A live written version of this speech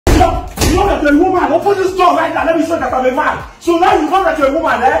that you're a woman. Open this door right now. Let me show you that I'm a man. So now you know that you're a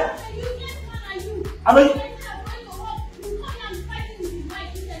woman, eh? I mean,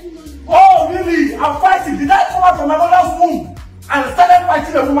 oh really? I'm fighting. Did I come out from my mother's womb and started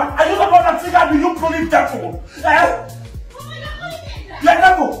fighting a woman? Are you the one that triggered me? You bloody devil. Eh? Yeah,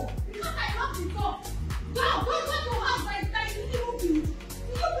 devil.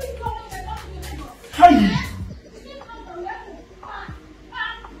 Hey.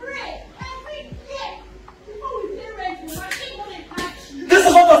 This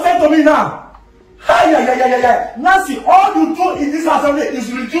is what you're saying to me now. Yeah. Nancy, all you do in this assembly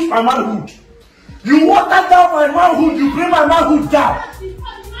is reduce my manhood. You water down my manhood, you bring my manhood down.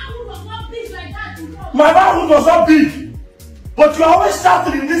 My manhood was not big. But you are always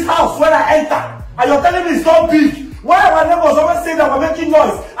shouting in this house when I enter. And you're telling me it's not big. Why are my neighbors always saying that we're making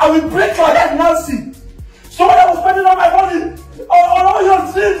noise? I will break your head, Nancy. So when I was spending all my money on all your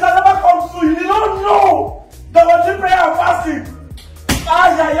dreams that never come true, you don't know that we're doing prayer and fasting.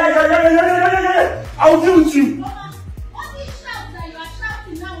 Yeah. I will deal with you. Mama, all these shouts that you are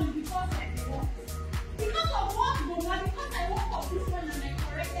shouting now is because of what? Because of what, Mama? Because I woke up this morning and I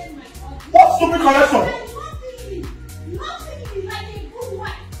corrected my husband. What stupid correction? Nothing like a good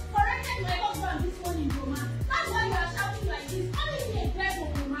wife. Corrected my husband this morning, Mama. That's why you are shouting like this. Only be a devil,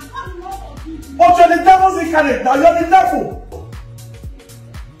 Mama. God will not forgive you. But you're the devil's incarnate. Now you're the devil.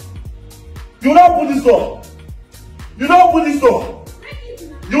 You don't open this door. You don't open this door.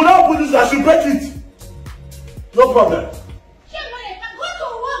 You will not put this, I should break it. No problem.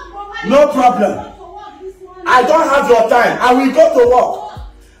 No problem. I don't have your time. I will go to work.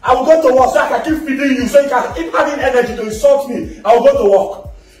 I will go to work so I can keep feeding you, so you can keep having energy to insult me. I will go to work.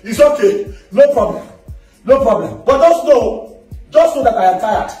 It's okay. No problem. No problem. But just know that I am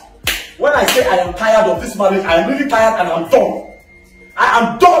tired. When I say I am tired of this marriage, I am really tired and I'm done. I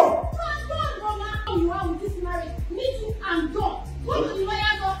am done. I'm done, Mama. You are with this marriage. Me too, I'm done. Go to the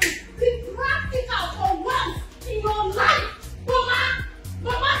lawyer's office. Be practical for once in your life.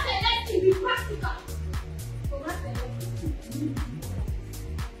 Mama said let me be practical. Mama said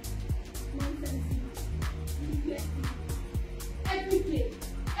let me be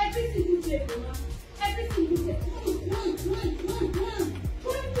every single day, Mama. Every single day.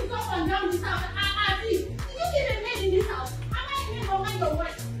 Putting things up and down this house. Did you see the maid in this house? Am I a maid or am I your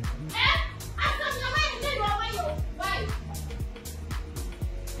wife? Ask me, am I a maid or am I your wife?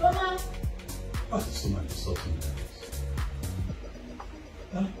 Mama. What is so much insulting?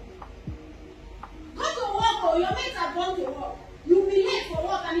 Huh? Go to work, or your mates are gone to work. You'll be late for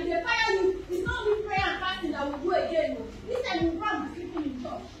work, and if they fire you, it's not only prayer and fasting that will do again. This time you'll grab the people in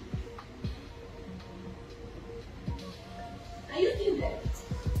church. Are you still there?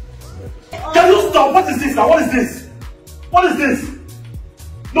 Can you stop? What is this now? What is this? What is this?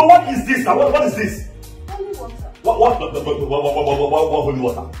 No, what is this now? What is this? Holy water. What holy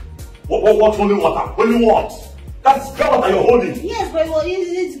water? What holy water? Holy what? That's pure water you're holding. Yes, but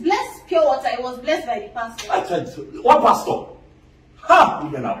it's blessed pure water. It was blessed by the pastor. What pastor? Ha!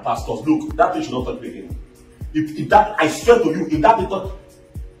 Women are pastors. Look, that thing should not touch me again. If that, I swear to you, if that thing touch,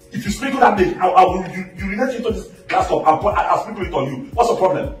 if you sprinkle that thing, I will urinate into this glass cup and I'll sprinkle it on you. What's the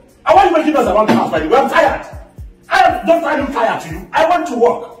problem? And why are you making us around the house, by the way? I'm tired. I am not trying to tired to you. I went to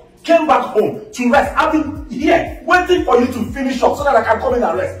work. Came back home to rest. I've been here waiting for you to finish up so that I can come in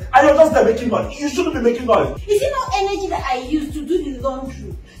and rest. And you're just there making noise. You shouldn't be making noise. Is it not energy that I used to do the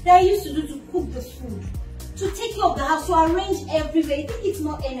laundry, that I used to do to cook the food, to take care of the house, to arrange everywhere? I think it's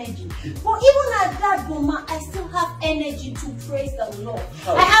not energy. But even at that moment, I still have energy to praise the Lord.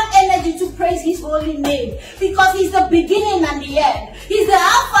 Oh. I have energy to praise His holy name because He's the beginning and the end. He's the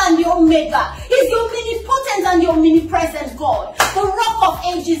Alpha and the Omega. He's the omnipotent and the omnipresent God. The Rock of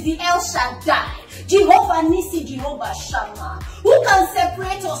Ages, the El Shaddai. Jehovah Nissi, Jehovah Shammah. Who can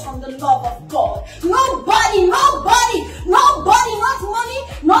separate us from the love of God? Nobody, not money, not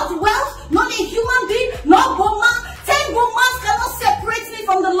wealth, not a human being, not woman. 10 women cannot separate me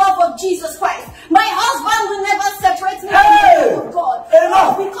from the love of Jesus Christ. My husband will never separate me from the love of God.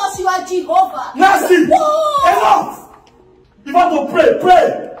 Enough! Because you are Jehovah. Nancy! Enough! You want to pray,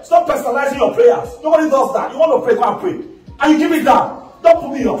 pray. Stop personalizing your prayers. Nobody does that. You want to pray, go and pray. And you give it down. Don't put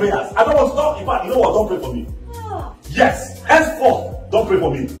me in your prayers. I don't want to talk. In fact, you know what? Don't pray for me. Yes, henceforth, don't pray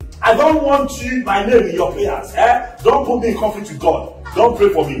for me. I don't want you, my name in your prayers. Don't put me in conflict with God. Don't pray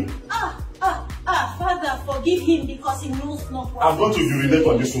for me. Father, forgive him because he knows not what. I'm going to urinate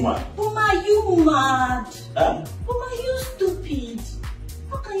on this woman. Mama, you mad? Mama, you stupid.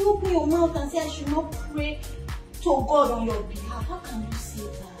 How can you open your mouth and say I should not pray to God on your behalf? How can you say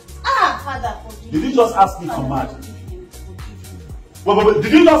that? Father, forgive him. Did you just ask me to mad? But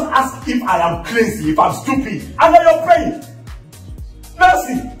did you just ask if I am crazy, if I'm stupid? And then you're praying.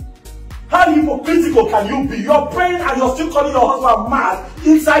 Mercy. How hypocritical can you be? You're praying and you're still calling your husband mad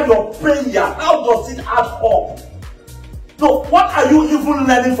inside your prayer. How does it add up? So, what are you even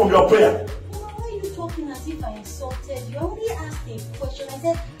learning from your prayer? Why are you talking as if I insulted you? I only asked a question. I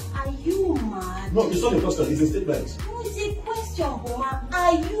said, are you mad? No, it's not a question, it's a statement. No, it's a question, Boma.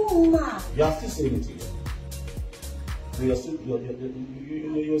 Are you mad? You are still saying it again. You're saying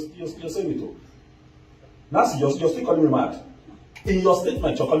it all. Nancy, you're still calling me mad. In your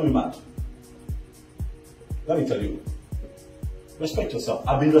statement, you're calling me mad. Let me tell you. Respect yourself.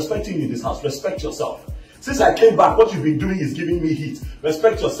 I've been respecting you in this house. Respect yourself. Since I came back, what you've been doing is giving me heat.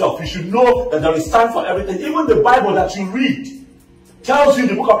 Respect yourself. You should know that there is time for everything. Even the Bible that you read tells you in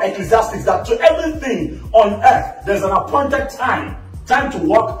the book of Ecclesiastes that to everything on earth, there's an appointed time. Time to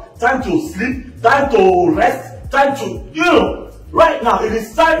work, time to sleep, time to rest, time to, right now, it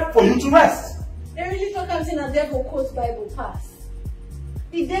is time for you to rest. They really talk I'm saying a devil quotes Bible pass.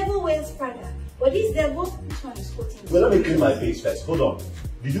 The devil wears Prada, but this devil, which one is quoting? Well, let me clean my face first. Hold on.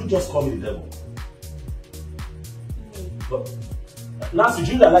 Did you just call me the devil? But, Nancy,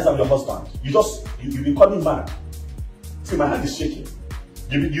 do you realize I'm your husband? You've been calling me mad. See, my hand is shaking.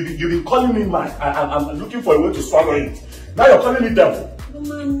 You've been calling me mad. I'm looking for a way to swallow it. Now you're calling me devil.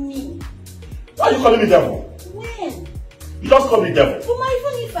 Mommy. Why are you calling me devil? When? You just called me devil. Mama,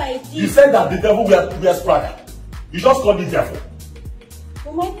 even if I did. You said that the devil wears Prada. You just called me devil.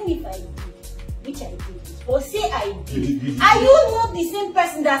 Mama, even if I did, which I did, or say I did, are you not the same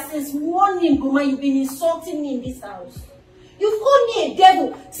person that since morning, Mama, you've been insulting me in this house? You've called me a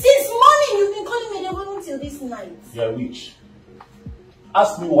devil. Since morning, you've been calling me a devil until this night. You're a witch.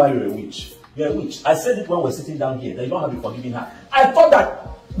 Ask me why you're a witch. You're a witch. I said it when we're sitting down here, that you don't have a forgiving heart. I thought that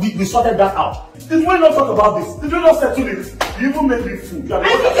we sorted that out. Did we not talk about this? Did we not settle this? You even made me food. Did you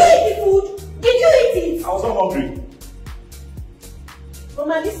eat the food? Did you eat it? I was not hungry.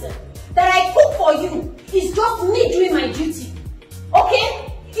 Mama, listen. That I cook for you is just me doing my duty.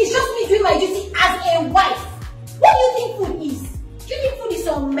 Okay? It's just me doing my duty as a wife. What do you think food is? Do you think food is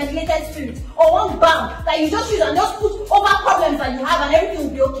some methylated spirit or one balm that you just use and just put over problems that you have and everything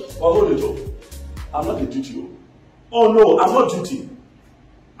will be okay? Well, hold it up. I'm not a duty. Oh no, I'm not duty.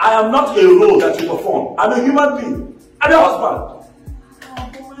 I am not a role that you perform. I'm a human being. I'm your husband.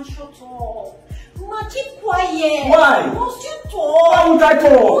 Oh, Mama, shut up. Mama, keep quiet. Why? Must you talk? Why would I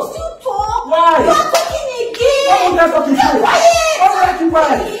talk? Must you talk? Why? You are talking again. Why would I talk to you? Quiet. Why would I keep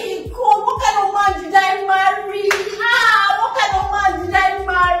quiet? What kind of man did I marry? What kind of man did I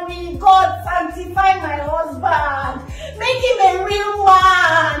marry? God, sanctify my husband. Make him a real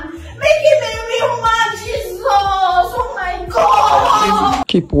man. Make him a real man, Jesus. Oh my God.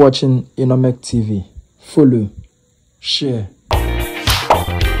 Keep watching Inomek TV. Follow, share.